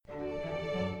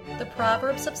The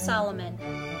Proverbs of Solomon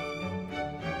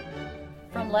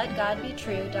from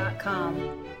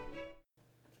LetGodBetrue.com.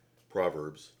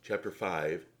 Proverbs chapter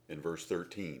 5 and verse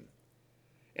 13.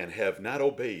 And have not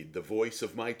obeyed the voice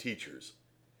of my teachers,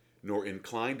 nor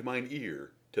inclined mine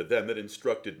ear to them that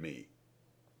instructed me.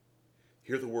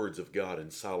 Hear the words of God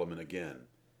in Solomon again.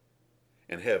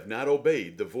 And have not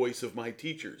obeyed the voice of my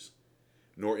teachers,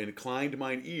 nor inclined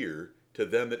mine ear to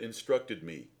them that instructed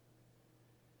me.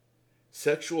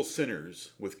 Sexual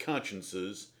sinners with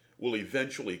consciences will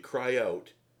eventually cry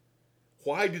out,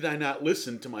 "Why did I not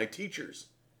listen to my teachers?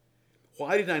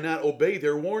 Why did I not obey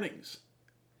their warnings?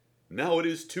 Now it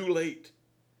is too late.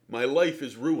 My life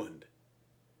is ruined."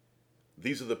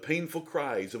 These are the painful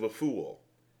cries of a fool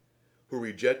who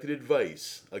rejected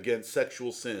advice against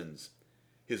sexual sins.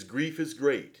 His grief is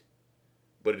great,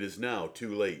 but it is now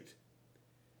too late.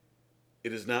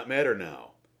 It does not matter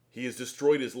now. He has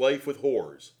destroyed his life with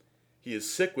whores. He is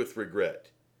sick with regret.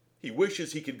 He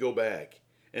wishes he could go back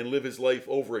and live his life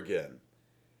over again.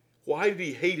 Why did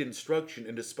he hate instruction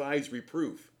and despise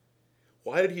reproof?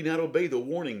 Why did he not obey the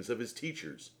warnings of his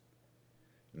teachers?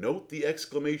 Note the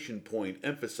exclamation point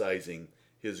emphasizing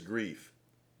his grief.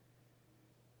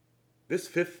 This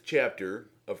 5th chapter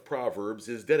of Proverbs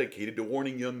is dedicated to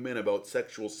warning young men about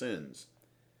sexual sins.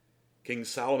 King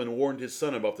Solomon warned his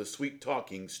son about the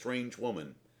sweet-talking, strange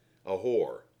woman, a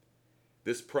whore.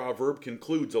 This proverb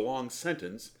concludes a long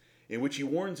sentence in which he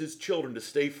warns his children to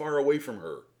stay far away from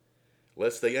her,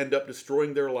 lest they end up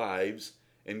destroying their lives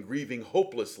and grieving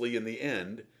hopelessly in the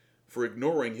end for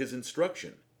ignoring his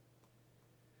instruction.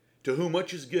 To whom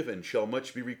much is given shall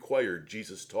much be required,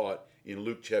 Jesus taught in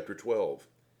Luke chapter 12.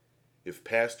 If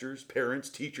pastors, parents,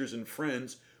 teachers, and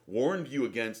friends warned you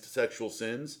against sexual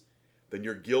sins, then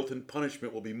your guilt and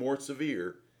punishment will be more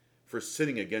severe for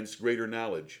sinning against greater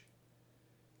knowledge.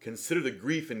 Consider the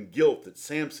grief and guilt that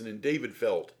Samson and David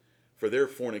felt for their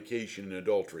fornication and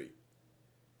adultery.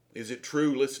 Is it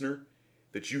true, listener,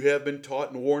 that you have been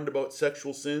taught and warned about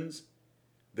sexual sins?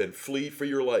 Then flee for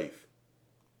your life.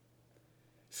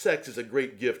 Sex is a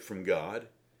great gift from God,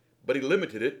 but he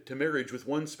limited it to marriage with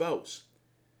one spouse,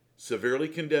 severely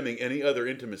condemning any other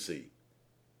intimacy.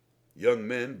 Young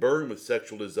men burn with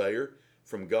sexual desire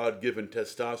from God-given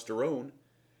testosterone,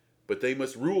 but they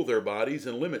must rule their bodies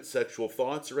and limit sexual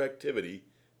thoughts or activity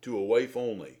to a wife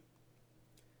only.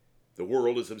 The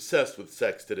world is obsessed with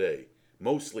sex today,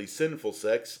 mostly sinful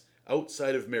sex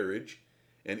outside of marriage,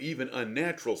 and even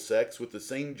unnatural sex with the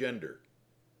same gender.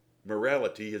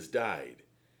 Morality has died.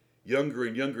 Younger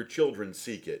and younger children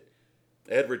seek it.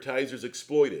 Advertisers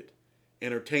exploit it.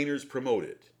 Entertainers promote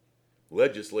it.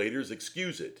 Legislators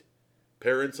excuse it.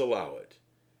 Parents allow it.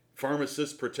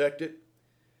 Pharmacists protect it.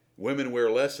 Women wear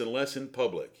less and less in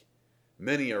public.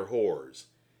 Many are whores,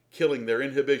 killing their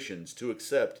inhibitions to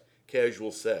accept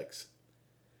casual sex.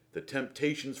 The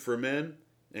temptations for men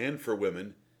and for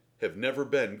women have never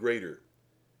been greater.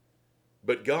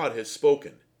 But God has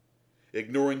spoken.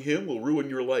 Ignoring him will ruin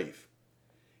your life.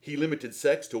 He limited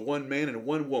sex to one man and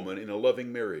one woman in a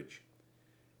loving marriage.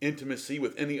 Intimacy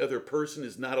with any other person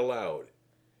is not allowed.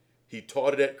 He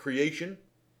taught it at creation.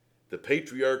 The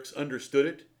patriarchs understood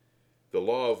it. The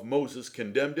law of Moses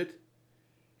condemned it,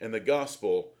 and the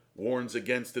gospel warns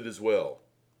against it as well.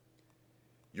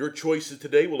 Your choices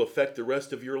today will affect the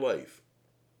rest of your life.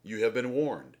 You have been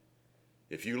warned.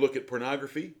 If you look at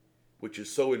pornography, which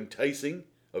is so enticing,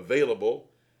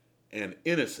 available, and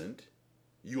innocent,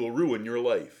 you will ruin your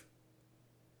life.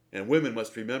 And women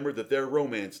must remember that their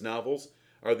romance novels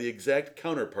are the exact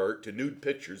counterpart to nude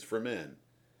pictures for men.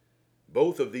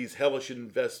 Both of these hellish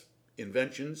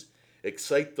inventions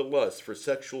excite the lust for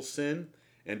sexual sin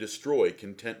and destroy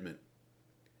contentment.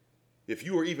 If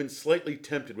you are even slightly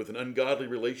tempted with an ungodly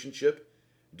relationship,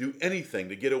 do anything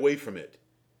to get away from it.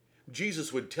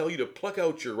 Jesus would tell you to pluck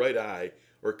out your right eye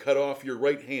or cut off your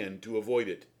right hand to avoid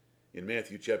it, in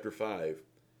Matthew chapter 5.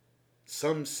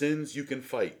 Some sins you can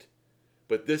fight,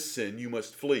 but this sin you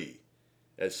must flee,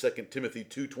 as 2 Timothy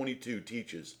 2:22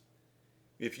 teaches.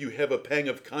 If you have a pang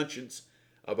of conscience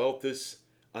about this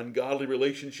ungodly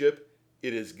relationship,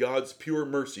 it is God's pure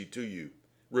mercy to you.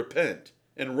 Repent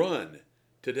and run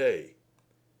today.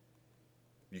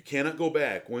 You cannot go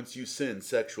back once you sin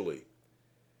sexually.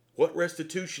 What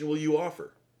restitution will you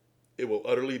offer? It will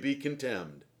utterly be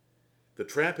contemned. The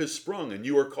trap is sprung and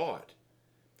you are caught.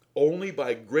 Only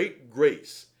by great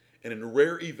grace and in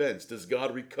rare events does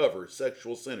God recover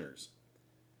sexual sinners.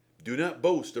 Do not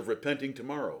boast of repenting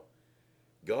tomorrow.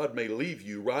 God may leave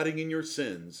you rotting in your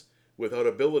sins without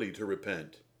ability to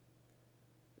repent.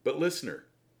 But listener,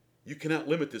 you cannot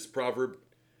limit this proverb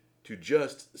to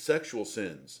just sexual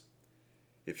sins.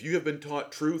 If you have been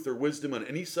taught truth or wisdom on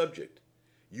any subject,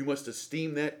 you must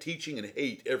esteem that teaching and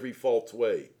hate every false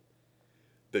way.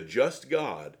 The just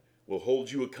God will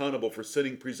hold you accountable for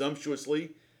sinning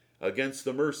presumptuously against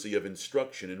the mercy of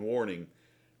instruction and warning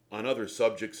on other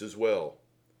subjects as well.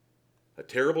 A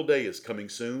terrible day is coming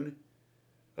soon,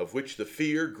 of which the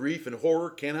fear, grief, and horror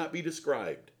cannot be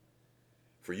described.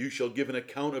 For you shall give an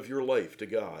account of your life to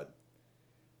God.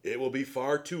 It will be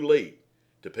far too late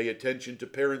to pay attention to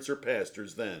parents or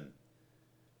pastors then.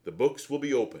 The books will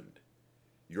be opened,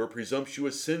 your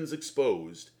presumptuous sins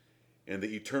exposed, and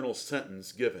the eternal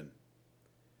sentence given.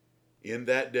 In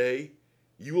that day,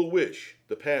 you will wish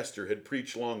the pastor had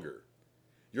preached longer,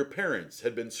 your parents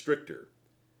had been stricter,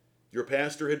 your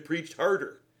pastor had preached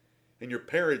harder, and your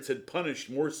parents had punished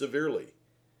more severely.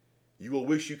 You will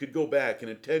wish you could go back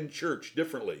and attend church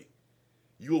differently.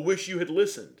 You will wish you had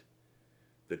listened.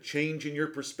 The change in your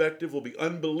perspective will be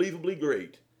unbelievably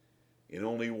great in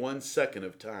only 1 second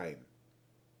of time.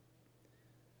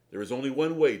 There is only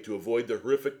one way to avoid the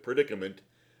horrific predicament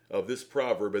of this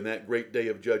proverb in that great day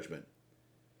of judgment.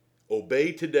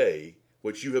 Obey today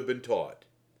what you have been taught.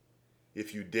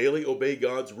 If you daily obey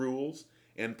God's rules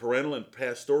and parental and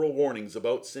pastoral warnings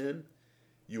about sin,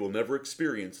 you will never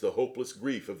experience the hopeless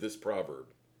grief of this proverb.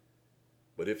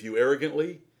 But if you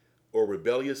arrogantly or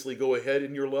rebelliously go ahead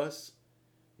in your lusts,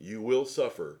 you will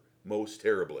suffer most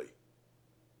terribly.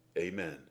 Amen.